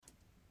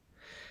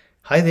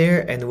Hi there,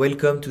 and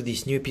welcome to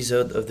this new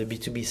episode of the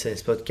B2B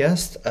Sales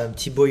Podcast. I'm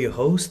Thibaut, your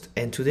host,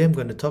 and today I'm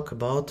going to talk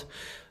about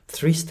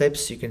 3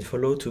 steps you can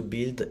follow to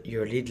build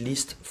your lead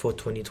list for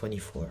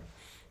 2024.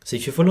 So,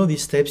 if you follow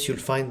these steps, you'll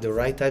find the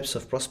right types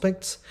of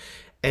prospects,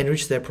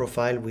 enrich their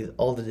profile with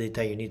all the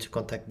data you need to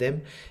contact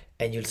them,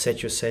 and you'll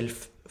set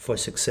yourself for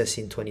success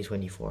in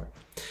 2024.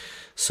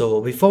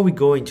 So before we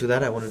go into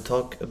that, I want to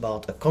talk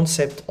about a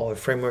concept or a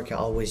framework I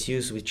always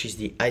use, which is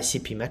the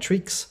ICP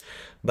matrix.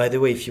 By the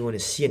way, if you want to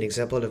see an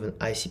example of an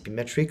ICP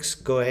matrix,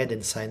 go ahead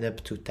and sign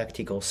up to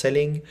Tactical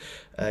Selling.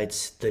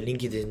 The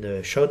link is in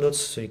the show notes,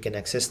 so you can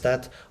access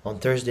that. On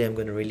Thursday, I'm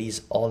going to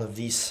release all of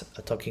these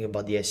talking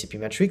about the ICP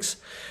matrix.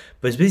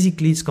 But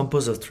basically, it's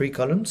composed of 3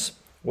 columns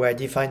where I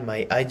define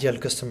my ideal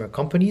customer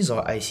companies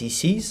or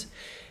ICCs.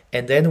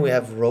 And then we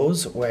have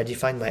rows where I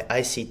define my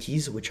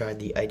ICTs, which are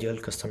the ideal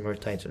customer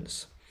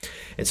titles.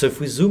 And so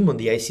if we zoom on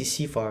the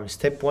ICC for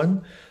step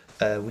 1,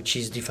 which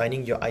is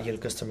defining your ideal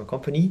customer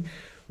company,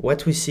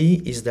 what we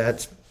see is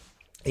that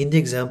in the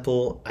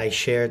example I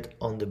shared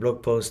on the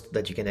blog post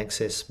that you can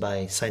access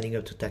by signing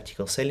up to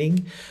Tactical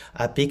Selling,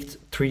 I picked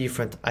 3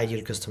 different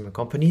ideal customer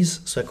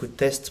companies, so I could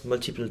test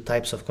multiple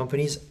types of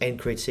companies and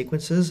create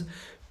sequences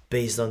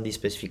based on these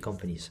specific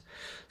companies.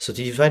 So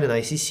to define an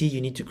ICC,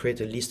 you need to create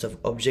a list of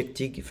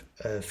objective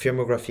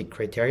firmographic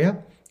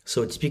criteria.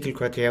 So typical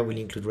criteria will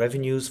include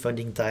revenues,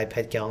 funding type,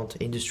 headcount,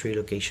 industry,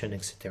 location,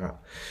 etc.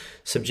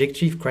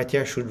 Subjective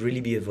criteria should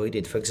really be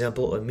avoided. For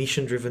example, a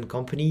mission-driven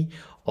company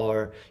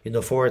or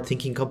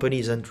forward-thinking company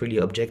isn't really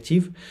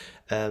objective.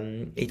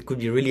 It could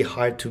be really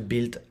hard to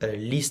build a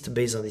list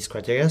based on these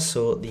criteria.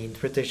 So the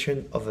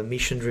interpretation of a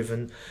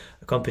mission-driven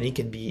company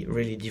can be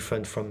really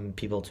different from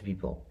people to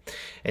people.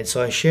 And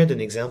so I shared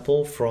an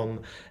example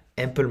from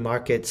Ample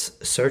Markets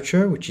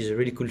Searcher, which is a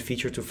really cool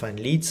feature to find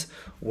leads,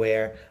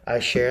 where I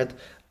shared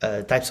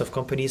types of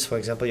companies. For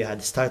example, you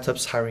had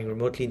startups hiring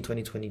remotely in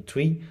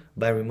 2023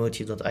 by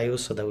Remotive.io,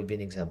 so that would be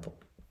an example.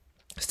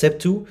 Step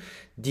 2,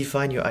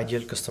 define your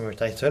ideal customer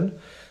title.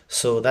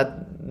 So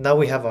that now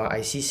we have our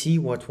ICC.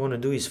 What we want to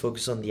do is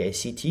focus on the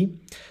ICT.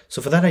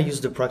 So for that, I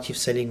use the proactive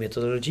selling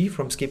methodology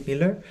from Skip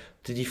Miller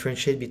to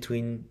differentiate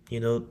between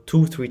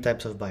 3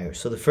 types of buyers.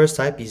 So the first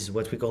type is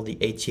what we call the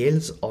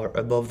ATLs, or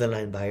above the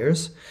line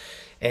buyers.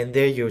 And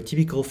they're your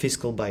typical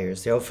fiscal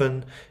buyers. They're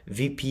often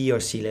VP or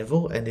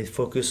C-level, and they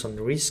focus on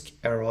risk,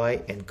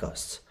 ROI, and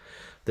costs.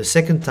 The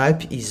second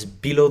type is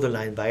below the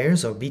line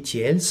buyers, or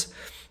BTLs,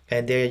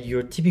 and they're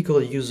your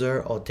typical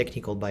user or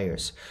technical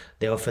buyers.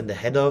 They're often the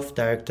head of,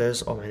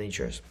 directors, or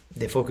managers.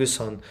 They focus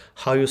on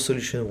how your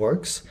solution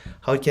works,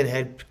 how it can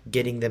help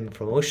getting them a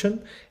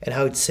promotion, and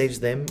how it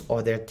saves them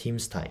or their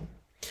team's time.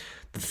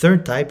 The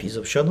third type is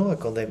optional. I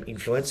call them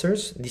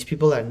influencers. These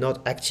people are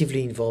not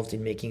actively involved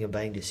in making a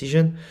buying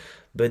decision,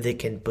 but they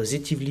can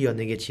positively or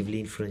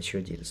negatively influence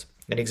your deals.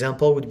 An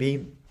example would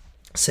be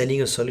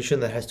selling a solution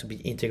that has to be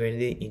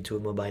integrated into a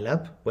mobile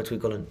app, what we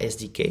call an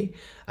SDK.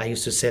 I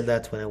used to sell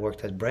that when I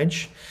worked at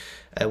Branch.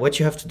 What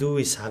you have to do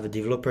is have a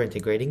developer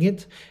integrating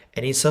it.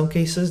 And in some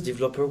cases,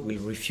 developer will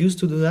refuse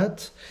to do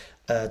that,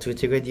 to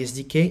integrate the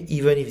SDK,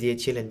 even if the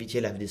ATL and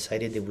BTL have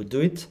decided they would do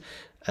it.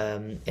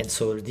 And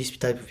so these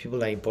type of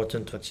people are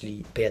important to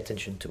actually pay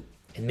attention to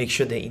and make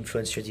sure they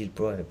influence your deal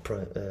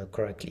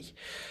correctly.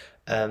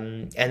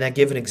 And I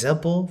gave an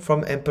example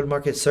from Ample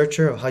Market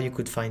Searcher of how you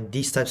could find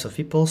these types of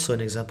people. So an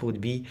example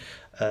would be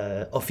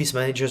office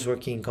managers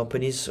working in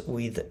companies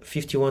with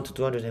 51 to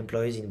 200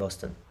 employees in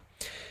Boston.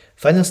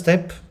 Final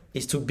step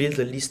is to build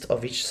a list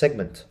of each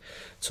segment.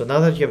 So now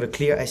that you have a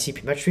clear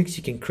ICP matrix,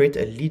 you can create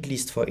a lead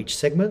list for each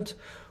segment,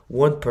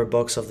 1 per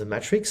box of the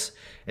matrix.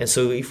 And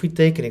so if we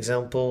take an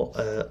example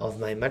of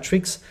my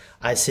matrix,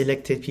 I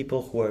selected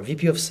people who are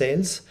VP of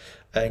sales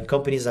in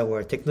companies that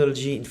were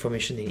technology,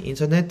 information, and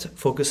internet,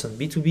 focus on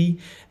B2B,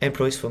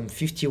 employees from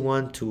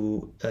 51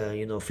 to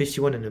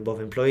 51 and above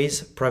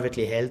employees,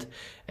 privately held,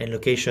 and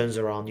locations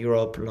around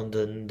Europe,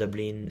 London,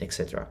 Dublin,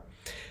 etc.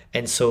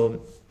 And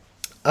so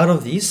out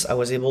of this, I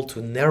was able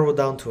to narrow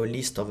down to a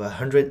list of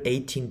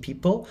 118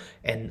 people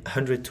and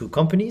 102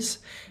 companies.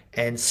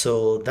 And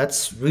so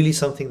that's really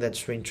something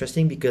that's really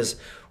interesting, because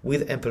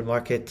with Ample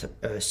Market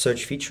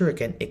search feature, I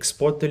can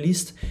export the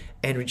list,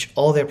 enrich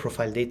all their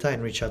profile data,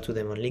 and reach out to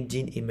them on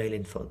LinkedIn, email,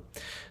 and phone.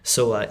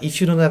 So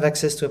if you don't have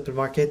access to Ample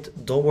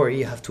Market, don't worry,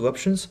 you have 2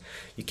 options.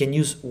 You can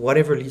use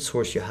whatever lead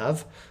source you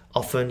have.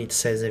 Often it's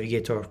Sales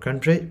Navigator or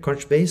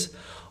Crunchbase,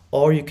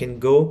 or you can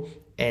go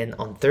and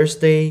on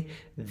Thursday,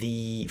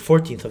 the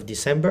 14th of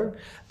December,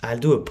 I'll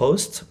do a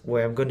post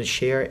where I'm going to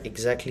share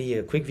exactly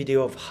a quick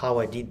video of how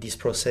I did this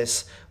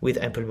process with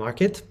Ample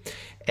Market.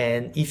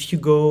 And if you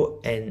go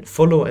and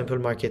follow Ample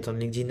Market on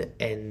LinkedIn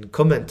and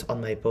comment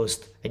on my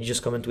post, and you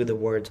just comment with the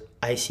word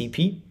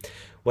ICP,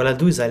 what I'll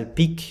do is I'll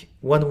pick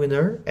one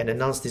winner and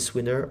announce this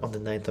winner on the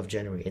 9th of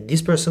January. And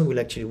this person will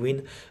actually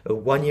win a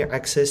 1-year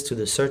access to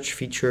the search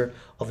feature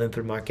of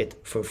Ample Market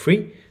for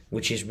free,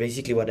 which is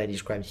basically what I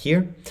described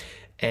here.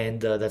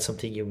 And that's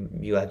something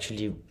you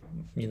actually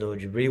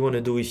you really want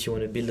to do if you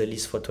want to build a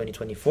list for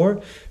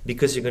 2024,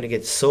 because you're going to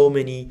get so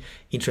many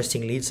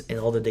interesting leads and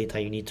all the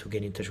data you need to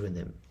get in touch with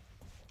them.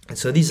 And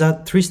so these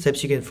are 3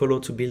 steps you can follow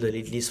to build a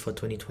lead list for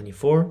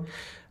 2024.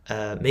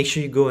 Make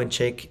sure you go and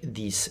check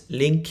this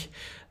link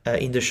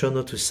in the show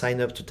note to sign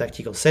up to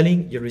Tactical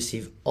Selling. You'll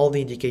receive all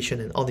the indication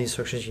and all the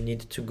instructions you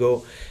need to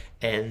go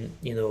and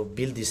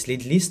build this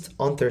lead list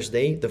on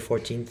Thursday, the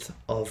 14th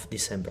of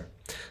December.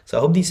 So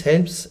I hope this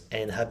helps,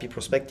 and happy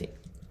prospecting.